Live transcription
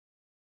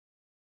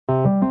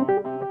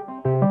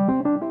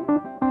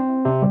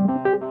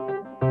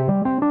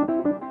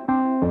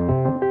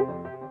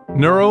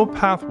Neuro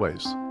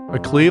Pathways, a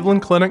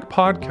Cleveland Clinic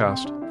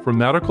podcast for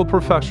medical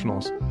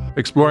professionals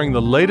exploring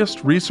the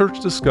latest research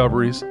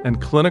discoveries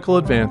and clinical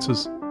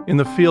advances in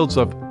the fields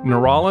of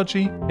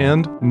neurology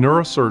and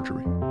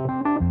neurosurgery.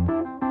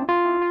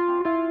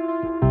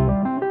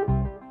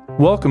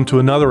 Welcome to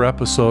another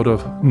episode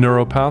of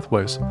Neuro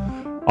Pathways.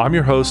 I'm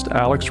your host,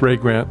 Alex Ray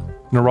Grant,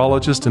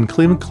 neurologist in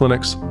Cleveland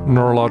Clinic's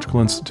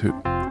Neurological Institute.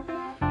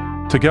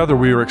 Together,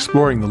 we are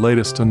exploring the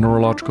latest in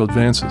neurological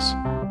advances.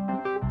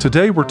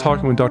 Today, we're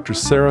talking with Dr.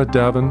 Sara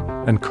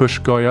Davin and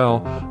Kush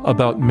Goyal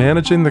about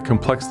managing the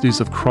complexities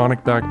of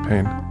chronic back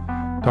pain.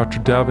 Dr.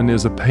 Davin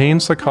is a pain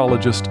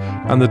psychologist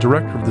and the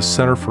director of the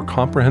Center for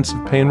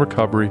Comprehensive Pain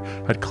Recovery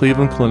at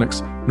Cleveland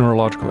Clinic's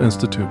Neurological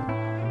Institute.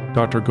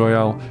 Dr.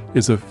 Goyal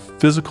is a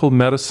physical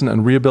medicine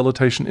and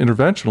rehabilitation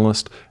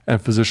interventionalist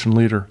and physician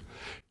leader.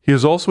 He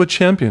is also a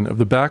champion of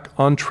the Back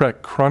on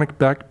Track chronic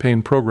back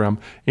pain program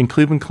in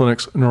Cleveland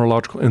Clinic's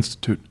Neurological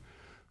Institute.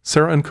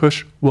 Sara and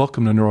Kush,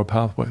 welcome to Neuro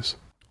Pathways.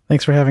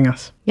 Thanks for having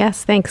us.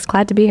 Yes, thanks.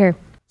 Glad to be here.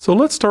 So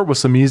let's start with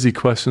some easy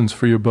questions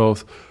for you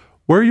both.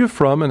 Where are you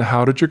from and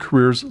how did your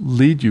careers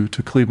lead you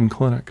to Cleveland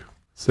Clinic?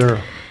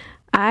 Sara.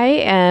 I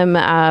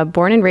am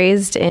born and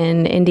raised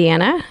in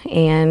Indiana,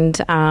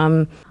 and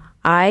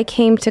I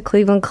came to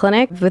Cleveland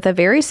Clinic with a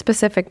very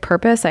specific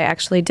purpose. I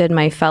actually did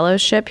my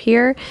fellowship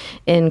here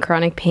in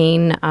chronic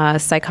pain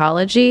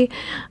psychology.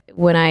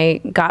 When I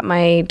got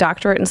my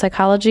doctorate in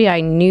psychology,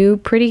 I knew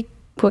pretty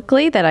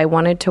quickly that I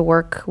wanted to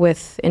work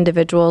with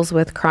individuals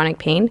with chronic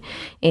pain,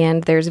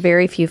 and there's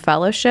very few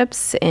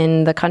fellowships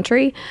in the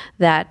country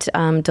that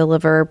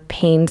deliver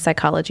pain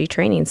psychology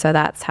training. So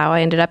that's how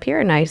I ended up here,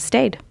 and I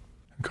stayed.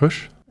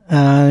 Kush?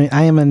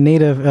 I am a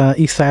native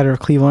East Sider of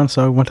Cleveland,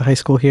 so I went to high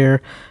school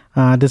here,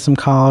 did some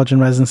college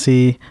and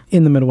residency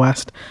in the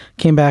Midwest,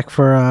 came back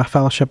for a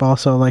fellowship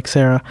also like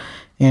Sara,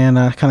 and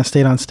kind of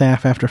stayed on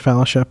staff after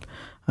fellowship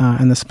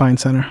in the Spine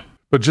Center.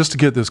 But just to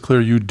get this clear,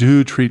 you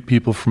do treat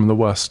people from the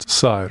West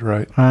Side,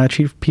 right? I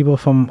treat people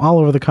from all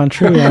over the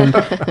country and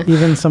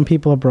even some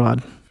people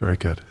abroad. Very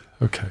good.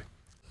 Okay.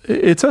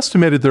 It's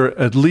estimated there are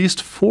at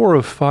least 4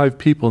 of 5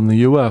 people in the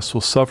U.S. will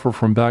suffer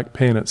from back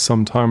pain at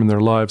some time in their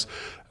lives.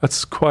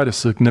 That's quite a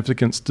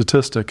significant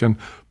statistic and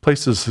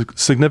places a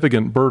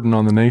significant burden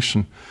on the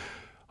nation.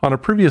 On a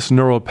previous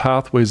Neuro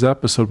Pathways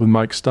episode with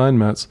Mike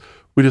Steinmetz,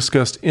 we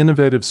discussed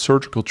innovative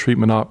surgical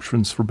treatment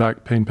options for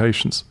back pain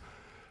patients.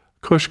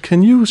 Kush,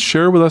 can you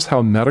share with us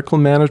how medical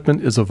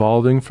management is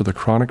evolving for the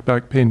chronic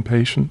back pain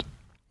patient?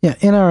 Yeah,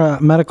 in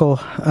our medical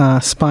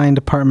spine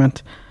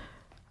department,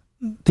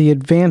 the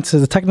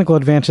technical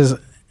advances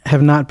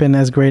have not been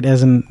as great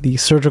as in the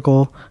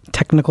surgical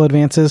technical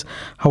advances.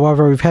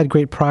 However, we've had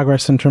great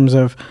progress in terms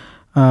of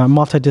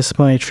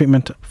multidisciplinary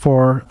treatment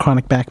for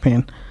chronic back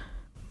pain.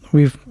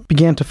 We've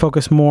began to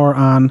focus more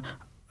on,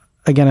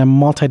 again, a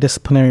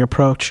multidisciplinary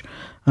approach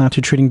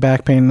to treating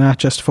back pain, not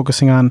just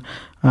focusing on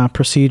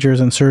procedures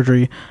and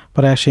surgery,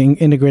 but actually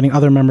integrating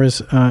other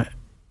members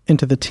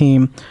into the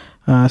team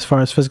as far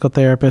as physical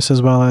therapists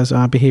as well as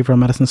behavioral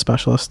medicine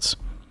specialists.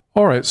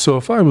 All right, so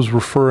if I was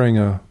referring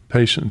a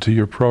patient to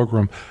your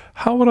program,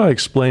 how would I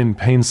explain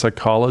pain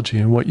psychology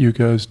and what you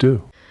guys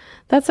do?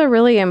 That's a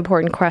really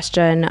important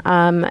question.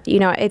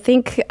 I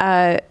think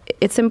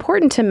it's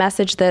important to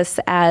message this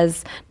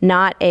as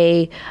not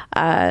a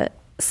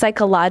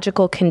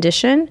psychological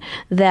condition,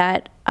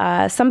 that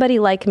somebody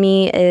like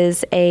me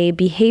is a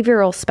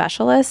behavioral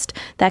specialist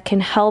that can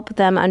help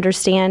them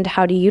understand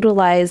how to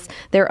utilize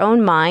their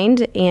own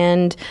mind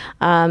and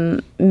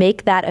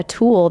make that a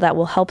tool that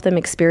will help them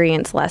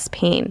experience less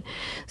pain.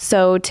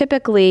 So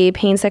typically,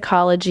 pain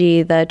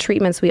psychology, the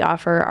treatments we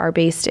offer are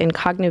based in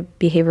cognitive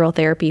behavioral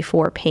therapy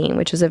for pain,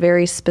 which is a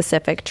very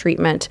specific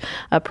treatment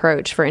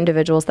approach for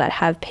individuals that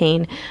have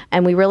pain.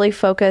 And we really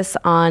focus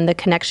on the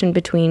connection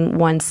between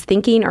one's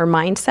thinking or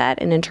mindset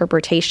and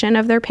interpretation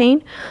of their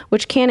pain,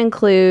 which can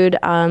include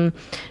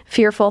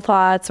fearful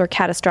thoughts or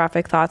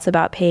catastrophic thoughts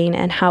about pain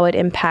and how it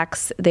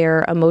impacts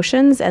their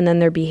emotions and then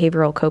their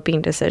behavioral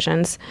coping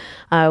decisions.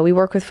 We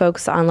work with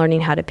folks on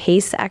learning how to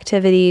pace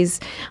activities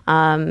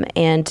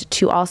and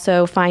to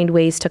also find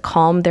ways to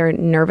calm their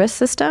nervous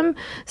system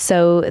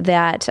so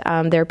that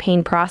their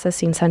pain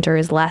processing center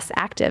is less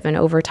active, and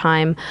over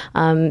time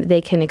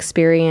they can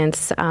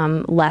experience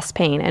less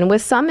pain. And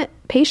with some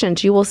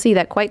patients, you will see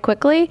that quite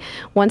quickly,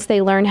 once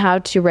they learn how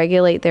to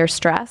regulate their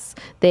stress,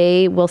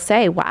 they will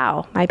say,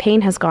 wow, my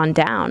pain has gone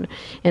down.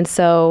 And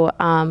so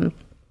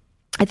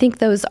I think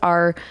those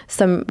are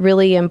some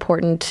really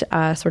important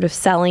sort of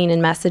selling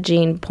and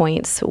messaging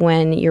points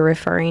when you're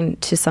referring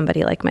to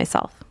somebody like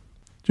myself.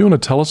 Do you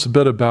want to tell us a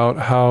bit about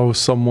how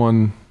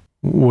someone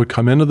would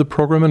come into the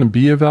program and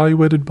be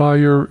evaluated by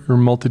your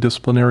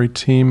multidisciplinary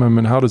team? I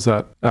mean, how does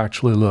that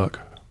actually look?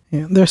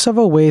 Yeah, there are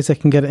several ways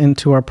that can get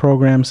into our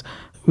programs.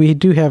 We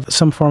do have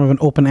some form of an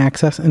open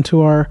access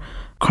into our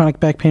chronic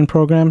back pain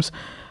programs.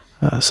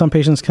 Some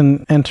patients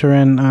can enter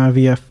in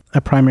via a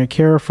primary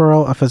care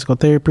referral, a physical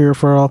therapy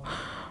referral,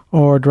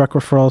 or direct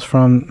referrals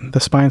from the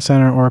spine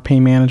center or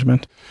pain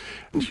management.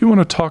 Do you want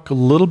to talk a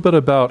little bit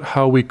about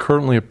how we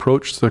currently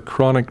approach the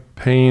chronic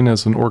pain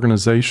as an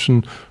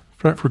organization?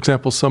 For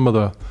example,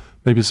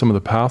 maybe some of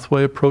the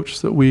pathway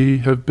approach that we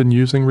have been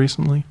using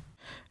recently?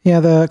 Yeah,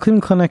 the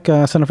Cleveland Clinic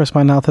Center for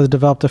Spine Health has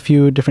developed a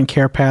few different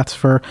care paths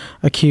for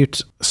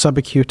acute,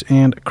 subacute,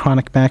 and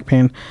chronic back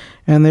pain,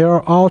 and they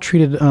are all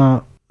treated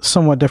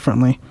somewhat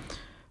differently.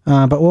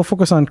 But we'll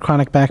focus on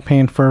chronic back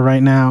pain for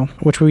right now,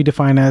 which we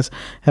define as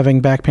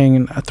having back pain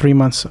in 3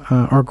 months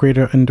or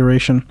greater in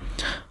duration.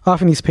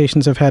 Often these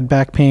patients have had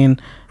back pain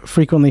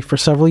frequently for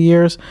several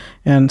years,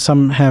 and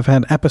some have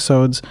had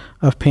episodes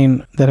of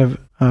pain that have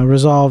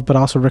resolved but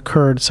also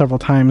recurred several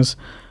times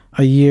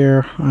a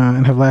year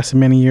and have lasted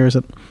many years.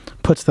 It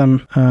puts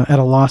them at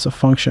a loss of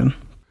function.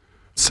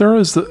 Sara,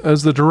 as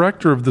the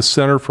director of the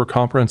Center for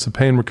Comprehensive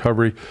Pain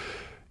Recovery,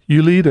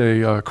 you lead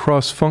a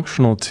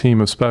cross-functional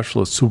team of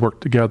specialists who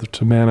work together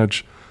to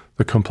manage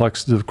the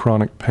complexities of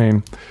chronic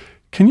pain.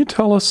 Can you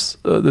tell us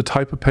the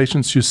type of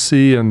patients you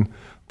see and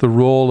the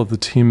role of the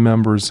team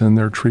members in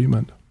their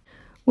treatment?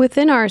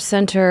 Within our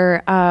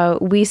center,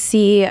 we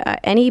see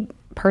any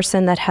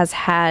person that has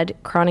had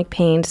chronic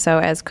pain. So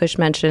as Kush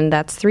mentioned,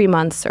 that's 3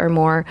 months or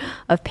more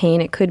of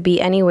pain. It could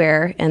be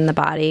anywhere in the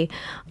body.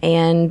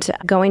 And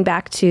going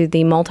back to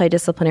the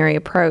multidisciplinary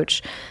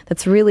approach,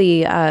 that's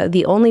really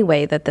the only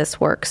way that this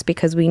works,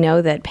 because we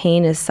know that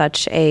pain is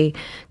such a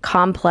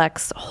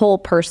complex whole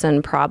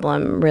person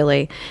problem,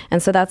 really.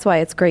 And so that's why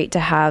it's great to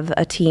have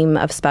a team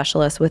of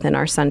specialists within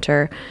our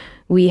center.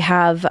 We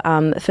have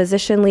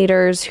physician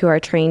leaders who are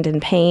trained in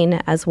pain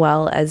as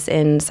well as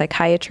in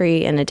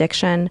psychiatry and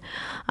addiction.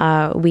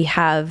 We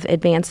have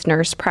advanced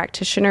nurse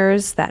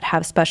practitioners that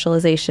have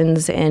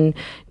specializations in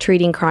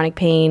treating chronic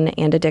pain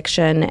and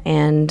addiction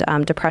and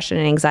depression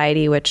and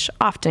anxiety, which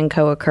often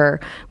co-occur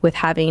with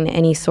having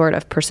any sort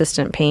of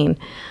persistent pain.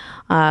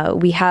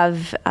 We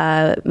have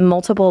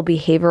multiple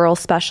behavioral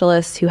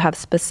specialists who have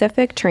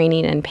specific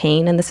training in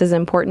pain, and this is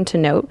important to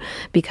note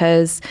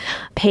because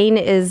pain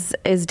is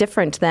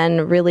different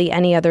than really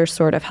any other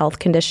sort of health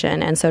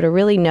condition. And so to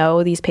really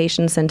know these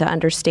patients and to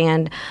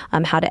understand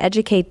how to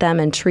educate them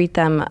and treat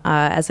them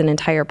as an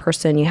entire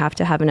person, you have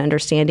to have an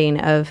understanding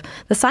of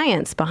the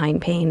science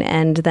behind pain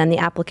and then the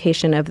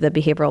application of the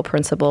behavioral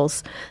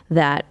principles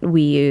that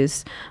we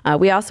use.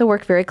 We also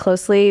work very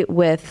closely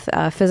with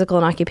physical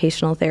and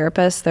occupational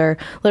therapists. They're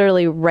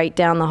literally right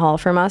down the hall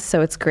from us,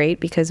 so it's great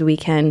because we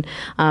can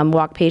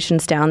walk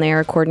patients down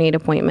there, coordinate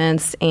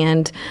appointments,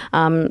 and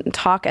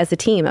talk as a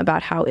team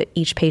about how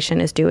each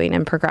patient is doing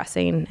and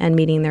progressing and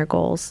meeting their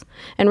goals.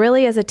 And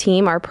really, as a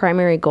team, our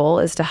primary goal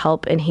is to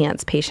help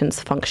enhance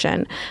patients'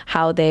 function,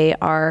 how they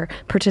are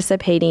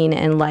participating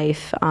in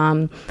life.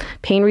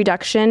 Pain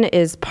reduction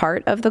is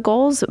part of the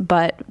goals,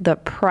 but the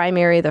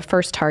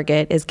first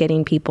target is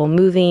getting people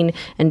moving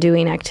and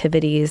doing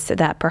activities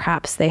that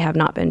perhaps they have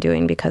not been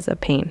doing because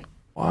of pain.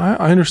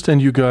 I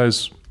understand you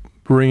guys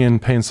bring in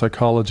pain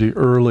psychology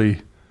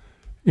early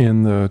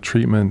in the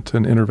treatment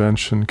and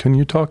intervention. Can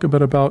you talk a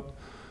bit about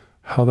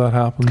how that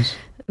happens?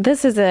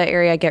 This is an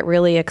area I get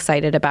really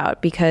excited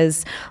about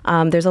because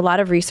there's a lot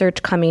of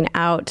research coming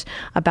out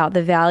about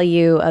the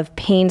value of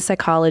pain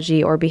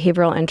psychology or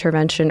behavioral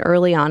intervention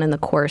early on in the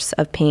course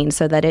of pain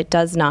so that it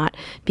does not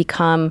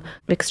become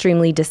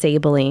extremely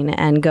disabling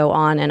and go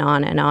on and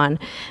on and on.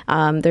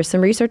 There's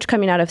some research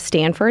coming out of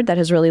Stanford that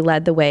has really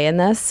led the way in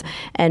this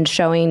and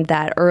showing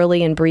that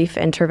early and brief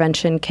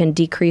intervention can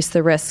decrease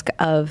the risk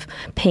of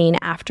pain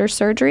after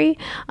surgery.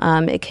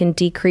 It can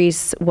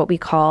decrease what we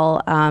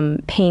call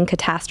pain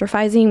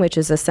catastrophizing, which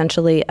is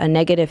essentially a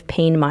negative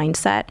pain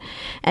mindset.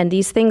 And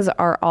these things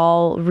are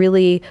all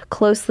really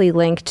closely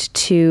linked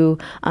to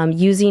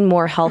using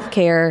more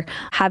healthcare,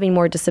 having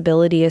more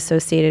disability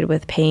associated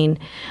with pain.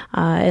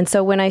 And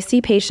so when I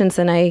see patients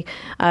and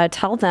I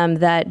tell them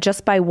that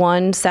just by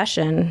one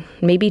session,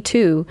 maybe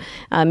two,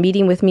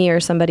 meeting with me or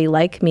somebody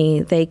like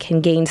me, they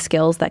can gain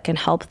skills that can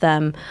help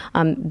them,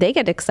 they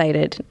get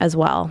excited as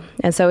well.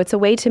 And so it's a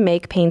way to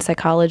make pain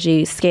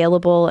psychology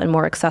scalable and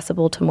more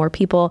accessible to more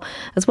people,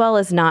 as well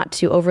as not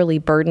to overly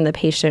burden the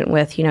patient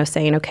with,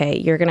 saying, okay,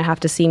 you're going to have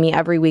to see me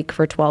every week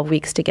for 12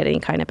 weeks to get any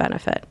kind of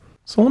benefit.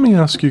 So let me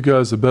ask you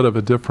guys a bit of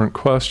a different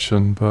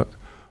question, but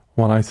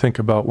when I think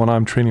about when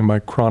I'm treating my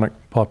chronic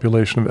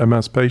population of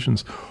MS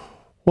patients,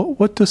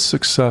 what does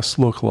success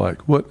look like?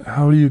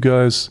 How do you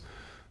guys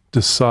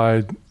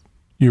decide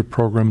your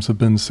programs have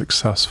been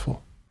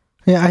successful?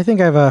 Yeah, I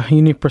think I have a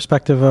unique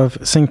perspective of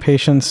seeing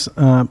patients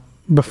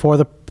before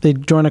they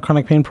join a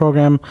chronic pain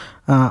program,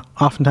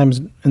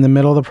 oftentimes in the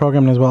middle of the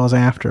program as well as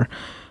after.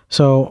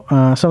 So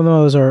some of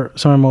those are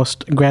some of the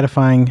most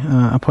gratifying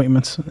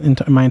appointments in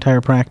my entire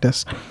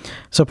practice.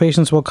 So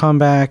patients will come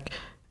back,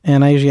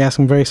 and I usually ask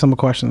them very simple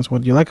questions. What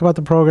did you like about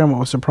the program? What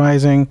was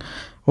surprising?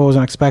 What was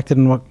unexpected?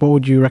 And what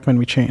would you recommend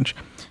we change?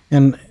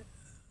 And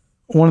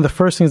one of the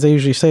first things they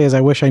usually say is,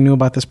 I wish I knew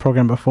about this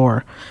program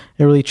before.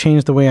 It really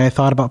changed the way I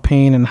thought about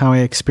pain and how I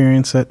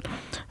experience it.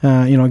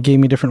 It gave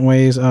me different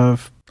ways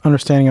of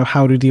understanding of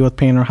how to deal with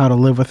pain or how to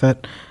live with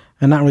it.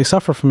 and not really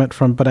suffer from it,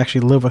 but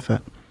actually live with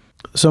it.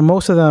 So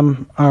most of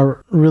them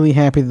are really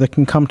happy that they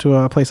can come to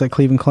a place like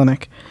Cleveland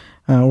Clinic,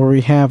 where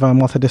we have a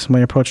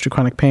multidisciplinary approach to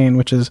chronic pain,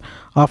 which is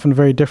often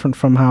very different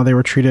from how they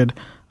were treated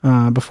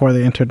before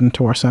they entered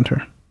into our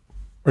center.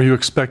 Are you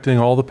expecting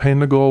all the pain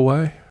to go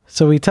away?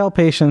 So we tell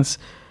patients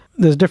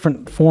there's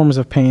different forms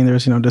of pain.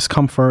 There's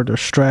discomfort,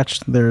 there's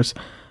stretch, there's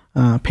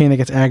pain that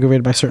gets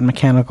aggravated by certain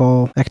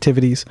mechanical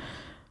activities.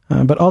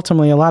 But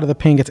ultimately, a lot of the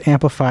pain gets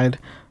amplified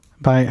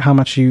by how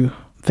much you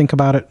think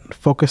about it,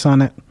 focus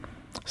on it.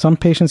 Some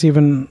patients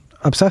even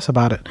obsess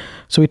about it.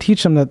 So we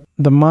teach them that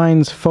the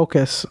mind's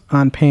focus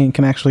on pain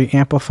can actually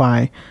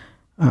amplify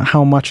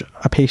how much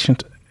a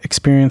patient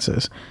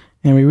experiences.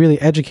 And we really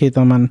educate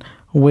them on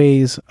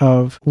ways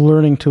of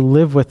learning to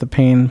live with the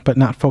pain but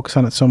not focus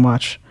on it so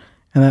much.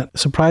 And that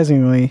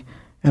surprisingly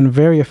and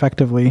very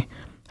effectively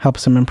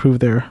helps them improve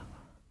their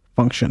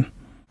function.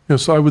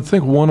 Yes, I would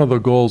think one of the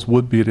goals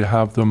would be to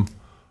have them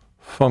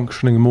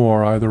functioning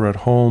more, either at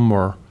home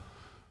or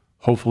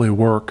hopefully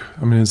work.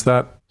 I mean, is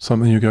that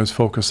something you guys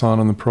focus on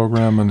in the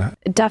program? And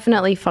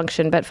definitely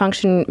function, but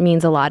function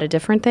means a lot of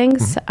different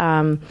things.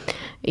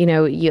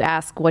 You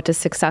ask, what does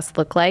success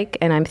look like?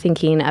 And I'm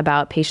thinking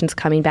about patients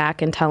coming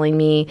back and telling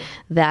me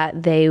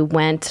that they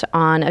went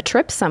on a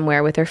trip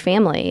somewhere with their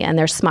family and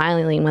they're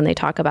smiling when they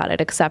talk about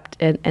it, except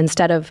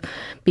instead of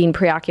being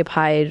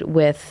preoccupied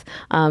with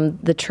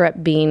the trip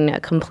being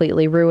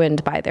completely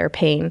ruined by their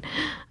pain.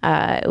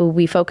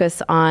 We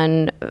focus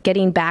on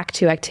getting back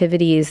to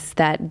activities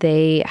that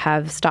they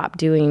have stopped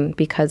doing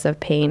because of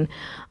pain.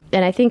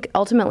 And I think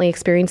ultimately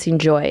experiencing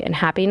joy and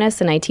happiness,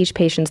 and I teach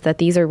patients that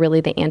these are really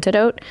the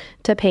antidote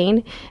to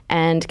pain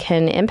and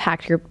can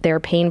impact their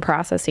pain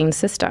processing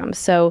system.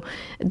 So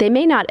they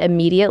may not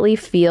immediately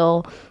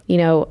feel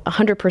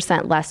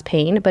 100% less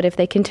pain, but if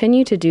they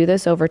continue to do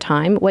this over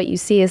time, what you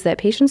see is that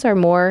patients are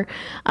more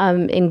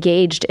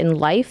engaged in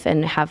life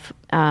and have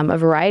a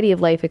variety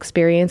of life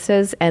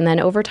experiences, and then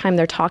over time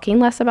they're talking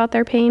less about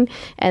their pain,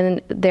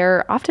 and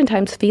they're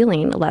oftentimes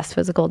feeling less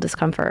physical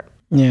discomfort.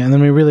 Yeah, and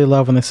then we really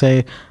love when they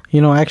say,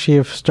 actually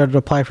I've started to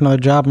apply for another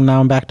job and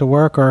now I'm back to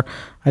work, or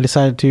I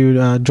decided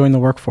to join the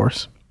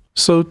workforce.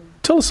 So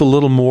tell us a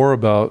little more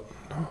about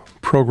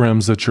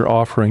programs that you're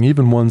offering,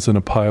 even ones in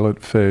a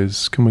pilot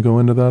phase. Can we go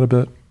into that a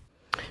bit?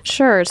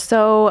 Sure.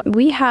 So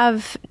we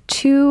have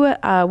two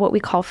what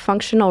we call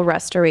functional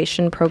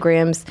restoration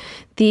programs.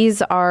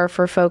 These are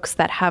for folks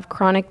that have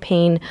chronic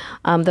pain.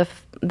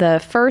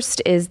 The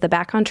first is the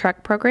Back on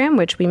Track program,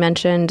 which we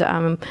mentioned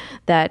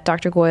that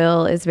Dr.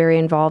 Goyal is very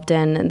involved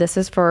in. And this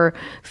is for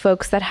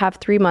folks that have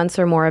 3 months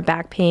or more of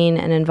back pain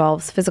and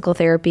involves physical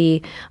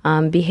therapy,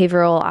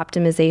 behavioral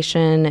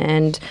optimization,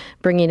 and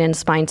bringing in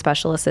spine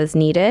specialists as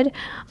needed.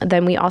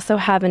 Then we also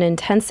have an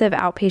intensive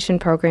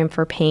outpatient program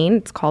for pain.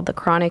 It's called the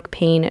Chronic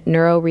Pain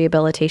Neuro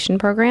Rehabilitation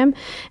Program.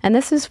 And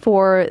this is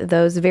for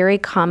those very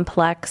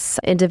complex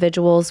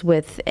individuals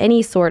with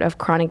any sort of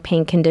chronic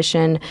pain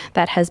condition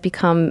that has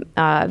become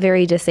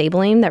very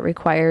disabling, that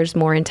requires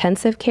more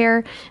intensive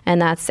care, and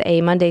that's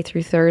a Monday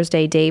through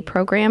Thursday day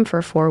program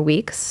for 4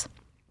 weeks.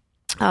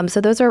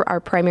 So those are our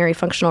primary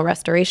functional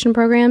restoration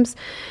programs.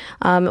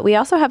 We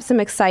also have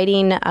some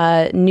exciting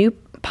new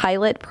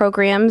pilot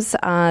programs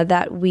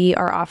that we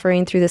are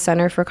offering through the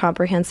Center for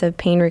Comprehensive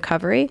Pain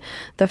Recovery.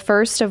 The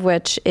first of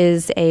which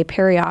is a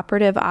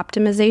perioperative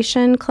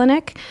optimization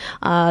clinic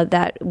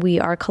that we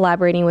are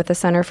collaborating with the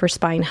Center for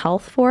Spine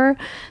Health for.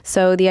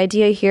 So the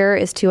idea here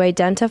is to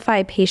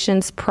identify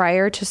patients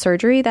prior to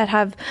surgery that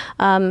have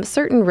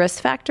certain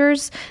risk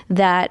factors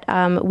that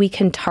we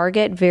can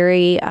target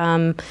very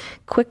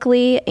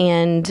quickly,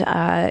 and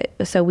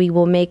so we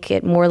will make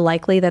it more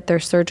likely that their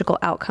surgical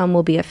outcome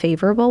will be a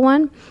favorable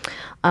one.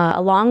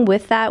 Along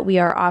with that, we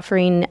are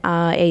offering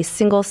a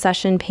single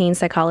session pain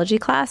psychology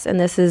class, and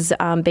this is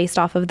based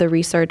off of the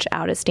research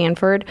out at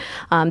Stanford.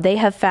 They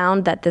have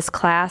found that this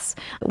class,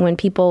 when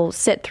people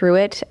sit through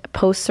it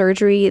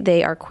post-surgery,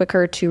 they are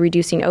quicker to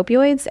reducing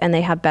opioids and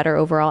they have better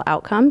overall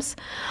outcomes.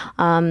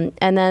 And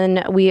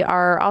then we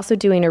are also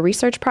doing a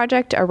research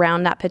project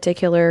around that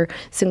particular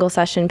single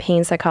session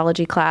pain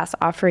psychology class,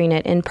 offering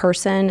it in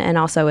person and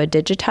also a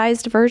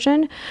digitized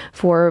version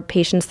for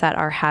patients that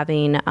are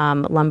having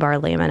lumbar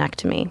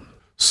laminectomy.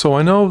 So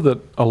I know that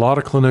a lot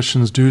of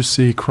clinicians do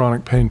see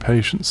chronic pain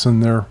patients in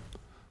their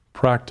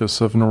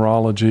practice of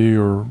neurology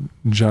or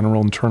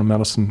general internal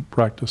medicine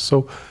practice.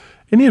 So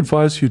any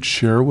advice you'd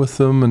share with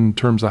them in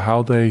terms of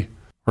how they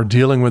are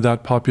dealing with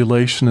that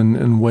population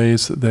and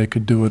ways that they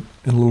could do it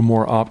in a little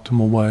more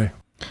optimal way?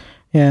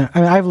 Yeah,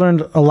 I mean, I've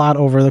learned a lot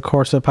over the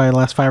course of probably the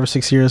last 5 or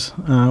 6 years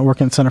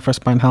working at Center for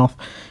Spine Health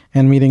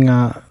and meeting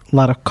a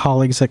lot of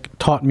colleagues that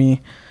taught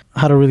me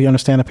how to really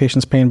understand a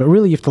patient's pain, but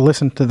really you have to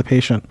listen to the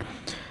patient.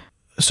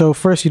 So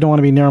first, you don't want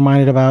to be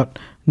narrow-minded about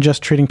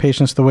just treating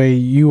patients the way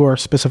you are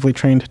specifically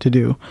trained to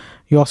do.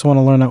 You also want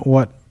to learn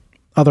what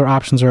other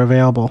options are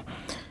available.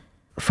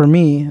 For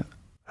me,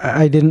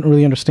 I didn't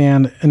really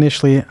understand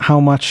initially how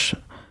much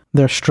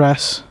their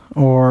stress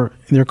or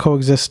their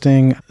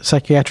coexisting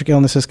psychiatric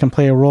illnesses can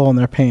play a role in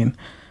their pain.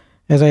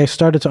 as I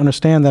started to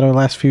understand that over the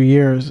last few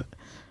years,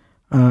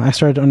 I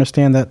started to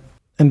understand that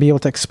and be able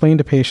to explain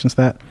to patients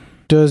that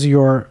does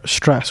your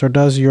stress or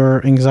does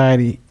your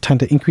anxiety tend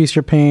to increase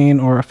your pain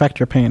or affect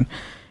your pain?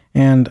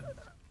 And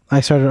I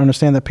started to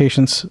understand that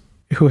patients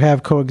who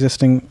have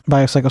coexisting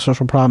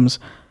biopsychosocial problems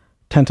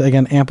tend to,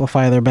 again,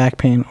 amplify their back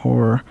pain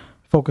or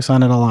focus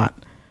on it a lot.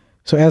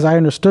 So as I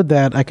understood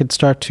that, I could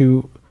start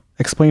to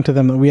explain to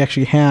them that we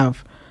actually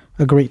have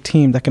a great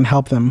team that can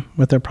help them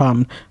with their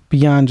problem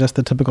beyond just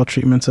the typical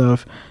treatments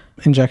of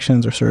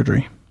injections or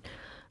surgery.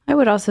 I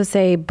would also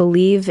say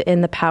believe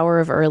in the power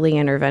of early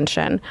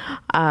intervention.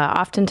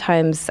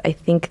 Oftentimes, I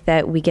think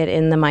that we get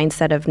in the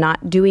mindset of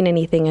not doing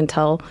anything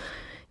until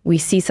we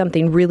see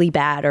something really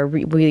bad, or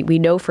we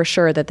know for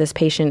sure that this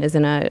patient is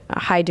in a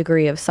high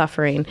degree of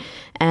suffering.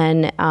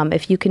 And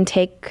if you can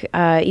take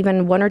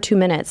even 1 or 2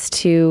 minutes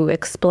to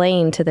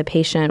explain to the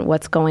patient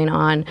what's going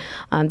on,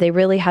 they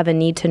really have a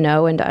need to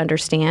know and to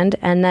understand.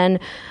 And then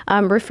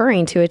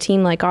referring to a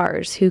team like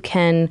ours who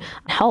can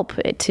help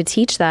to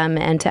teach them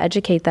and to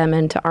educate them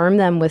and to arm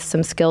them with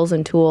some skills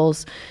and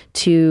tools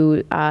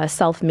to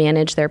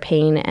self-manage their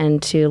pain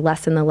and to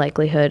lessen the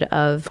likelihood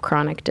of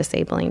chronic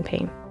disabling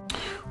pain.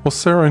 Well,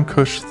 Sara and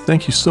Kush,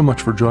 thank you so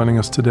much for joining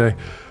us today.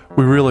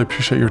 We really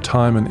appreciate your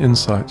time and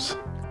insights.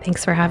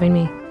 Thanks for having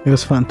me. It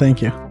was fun.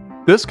 Thank you.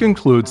 This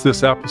concludes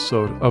this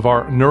episode of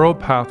our Neuro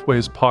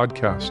Pathways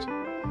podcast.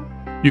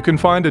 You can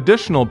find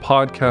additional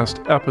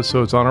podcast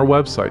episodes on our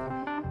website,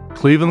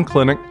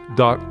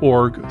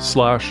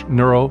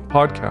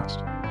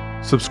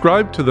 clevelandclinic.org/neuropodcast.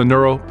 Subscribe to the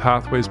Neuro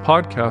Pathways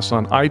podcast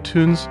on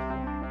iTunes,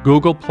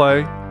 Google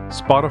Play,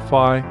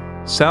 Spotify,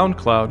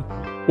 SoundCloud,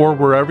 or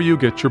wherever you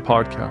get your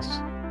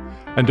podcasts.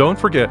 And don't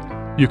forget,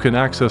 you can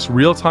access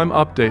real-time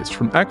updates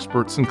from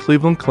experts in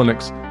Cleveland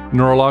Clinic's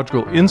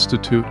Neurological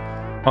Institute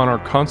on our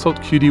Consult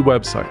QD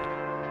website,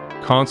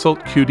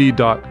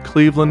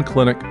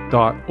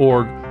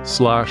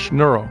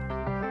 consultqd.clevelandclinic.org/neuro,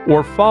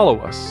 or follow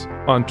us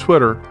on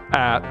Twitter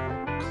at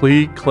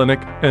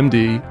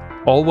CleClinicMD,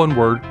 all one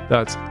word,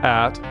 that's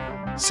at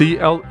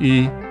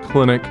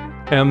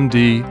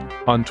CLEClinicMD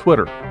on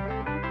Twitter.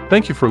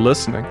 Thank you for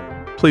listening.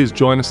 Please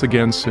join us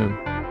again soon.